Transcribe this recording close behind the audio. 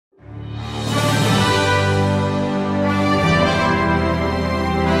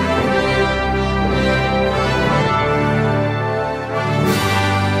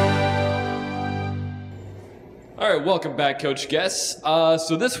welcome back, Coach Gess.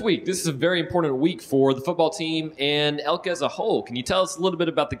 So this week, this is a very important week for the football team and Elka as a whole. Can you tell us a little bit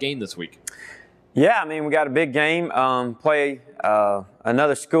about the game this week? Yeah, I mean, we got a big game. Play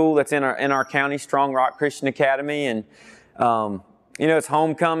another school that's in our county, Strong Rock Christian Academy, and you know, it's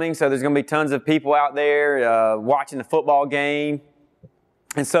homecoming, so there's going to be tons of people out there watching the football game.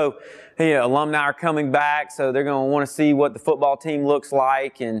 And so, you know, alumni are coming back, so they're going to want to see what the football team looks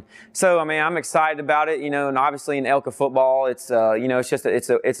like. And so, I mean, I'm excited about it. You know, and obviously in Elka football, it's you know, it's just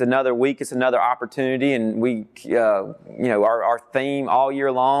it's another week, it's another opportunity, and we you know, our theme all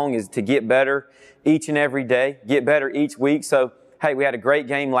year long is to get better each and every day, get better each week. So, hey, we had a great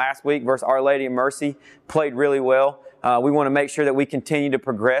game last week versus Our Lady of Mercy, played really well. We want to make sure that we continue to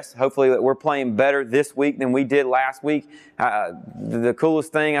progress. Hopefully that we're playing better this week than we did last week. The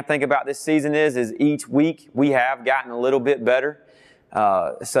coolest thing I think about this season is each week we have gotten a little bit better.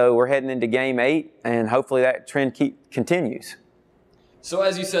 So we're heading into game 8, and hopefully that trend continues. So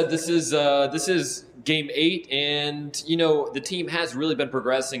as you said, this is game 8, and you know, the team has really been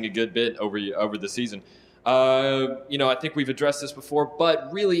progressing a good bit over the season. You know, I think we've addressed this before,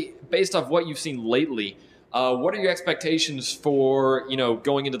 but really based off what you've seen lately, what are your expectations for, you know,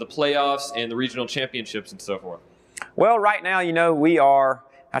 going into the playoffs and the regional championships and so forth? Well, right now, you know,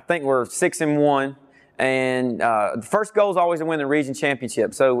 I think we're 6-1, and the first goal is always to win the region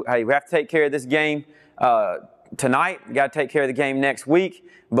championship. So, hey, we have to take care of this game tonight. We got to take care of the game next week.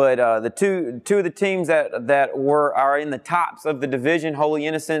 But the two of the teams that are in the tops of the division, Holy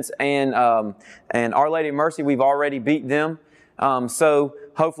Innocents and Our Lady of Mercy, we've already beat them. So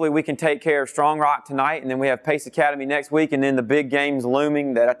hopefully we can take care of Strong Rock tonight, and then we have Pace Academy next week, and then the big games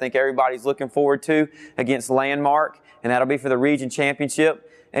looming that I think everybody's looking forward to against Landmark, and that'll be for the region championship.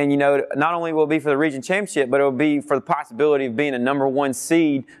 And, you know, not only will it be for the region championship, but it will be for the possibility of being a #1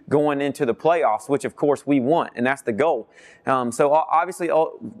 seed going into the playoffs, which, of course, we want, and that's the goal. So, obviously,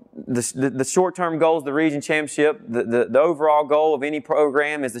 the short-term goal is the region championship. The overall goal of any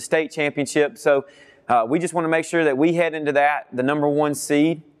program is the state championship. So, we just want to make sure that we head into that, the #1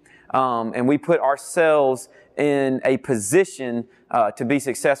 seed, and we put ourselves in a position to be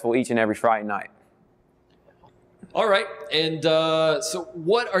successful each and every Friday night. All right, and so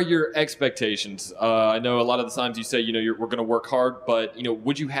what are your expectations? I know a lot of the times you say, you know, we're going to work hard, but, you know,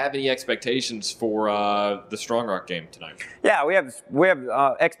 would you have any expectations for the Strong Rock game tonight? Yeah, we have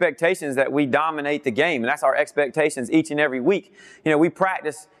expectations that we dominate the game, and that's our expectations each and every week. You know, we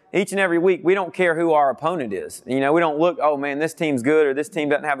practice each and every week. We don't care who our opponent is. You know, we don't look, oh man, this team's good or this team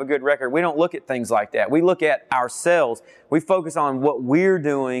doesn't have a good record. We don't look at things like that. We look at ourselves. We focus on what we're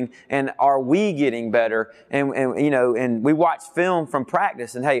doing and are we getting better. And you know, and we watch film from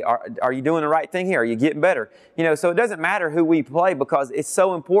practice and, hey, are you doing the right thing here? Are you getting better? You know, so it doesn't matter who we play because it's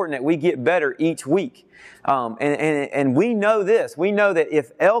so important that we get better each week. And we know this. We know that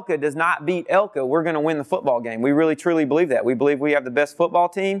if Elka does not beat Elka, we're going to win the football game. We really, truly believe that. We believe we have the best football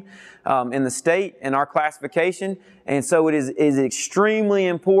team in the state in our classification. And so it is extremely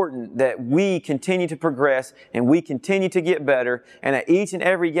important that we continue to progress and we continue to get better. And at each and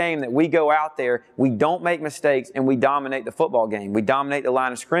every game that we go out there, we don't make mistakes and we dominate the football game. We dominate the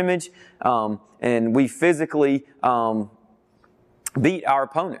line of scrimmage and we physically beat our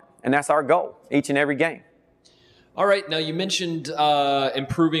opponent. And that's our goal each and every game. All right. Now, you mentioned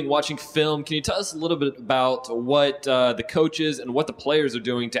improving, watching film. Can you tell us a little bit about what the coaches and what the players are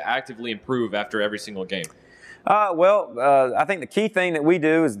doing to actively improve after every single game? I think the key thing that we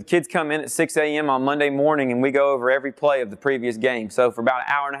do is the kids come in at 6 a.m. on Monday morning and we go over every play of the previous game. So for about an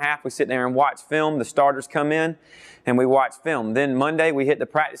hour and a half, we sit there and watch film. The starters come in and we watch film. Then Monday, we hit the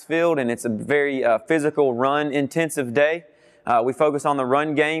practice field and it's a very physical, run-intensive day. We focus on the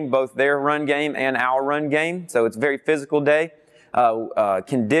run game, both their run game and our run game. So it's a very physical day.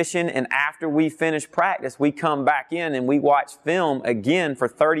 Condition, and after we finish practice, we come back in and we watch film again for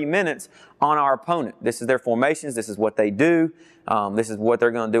 30 minutes on our opponent. This is their formations. This is what they do. This is what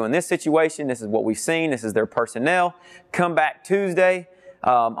they're going to do in this situation. This is what we've seen. This is their personnel. Come back Tuesday.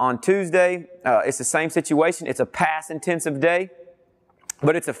 On Tuesday, it's the same situation. It's a pass-intensive day.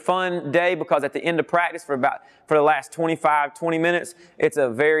 But it's a fun day because at the end of practice for the last 20 minutes, it's a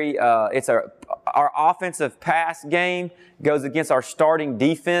very, our offensive pass game goes against our starting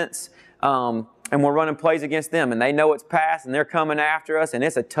defense. And we're running plays against them and they know it's pass and they're coming after us and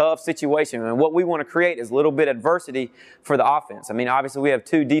it's a tough situation. And what we want to create is a little bit of adversity for the offense. I mean, obviously we have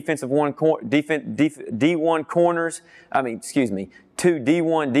two D1 corners. two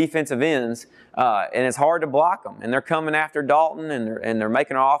D1 defensive ends, and it's hard to block them. And they're coming after Dalton, and they're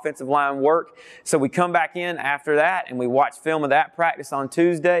making our offensive line work. So we come back in after that, and we watch film of that practice on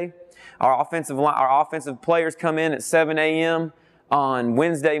Tuesday. Our offensive players come in at 7 a.m. on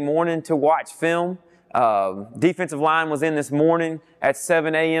Wednesday morning to watch film. Defensive line was in this morning at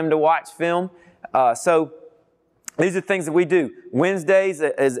 7 a.m. to watch film. So these are things that we do. Wednesdays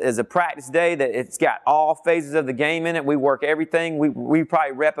is a practice day that it's got all phases of the game in it. We work everything. We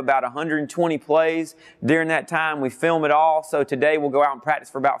probably rep about 120 plays during that time. We film it all. So today we'll go out and practice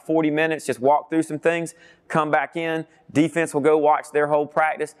for about 40 minutes, just walk through some things, come back in. Defense will go watch their whole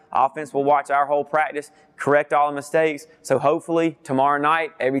practice. Offense will watch our whole practice, correct all the mistakes. So hopefully tomorrow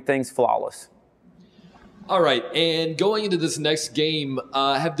night everything's flawless. All right, and going into this next game,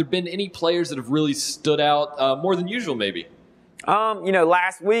 have there been any players that have really stood out more than usual, maybe?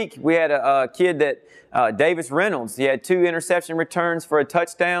 Last week we had a kid that, Davis Reynolds, he had 2 interception returns for a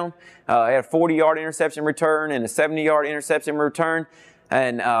touchdown. He had a 40-yard interception return and a 70-yard interception return.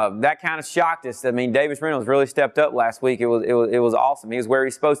 And that kind of shocked us. I mean, Davis Reynolds really stepped up last week. It was awesome. He was where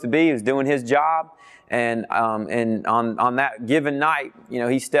he's supposed to be. He was doing his job. And on that given night,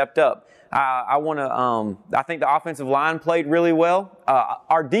 he stepped up. I think the offensive line played really well.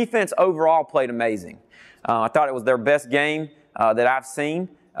 Our defense overall played amazing. I thought it was their best game that I've seen.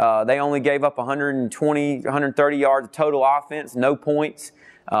 They only gave up 130 yards of total offense, no points.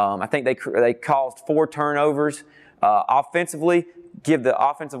 I think they caused 4 turnovers. Offensively, give the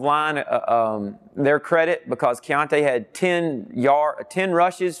offensive line their credit because Keontae had 10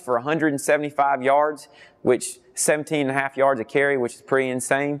 rushes for 175 yards, which 17.5 yards a carry, which is pretty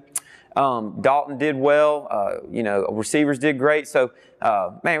insane. Dalton did well. Receivers did great. So,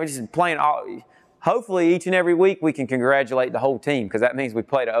 we're just playing hopefully each and every week we can congratulate the whole team because that means we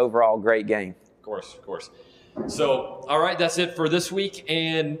played an overall great game. Of course. So, all right, that's it for this week,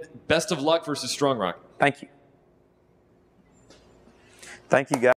 and best of luck versus Strong Rock. Thank you. Thank you, guys.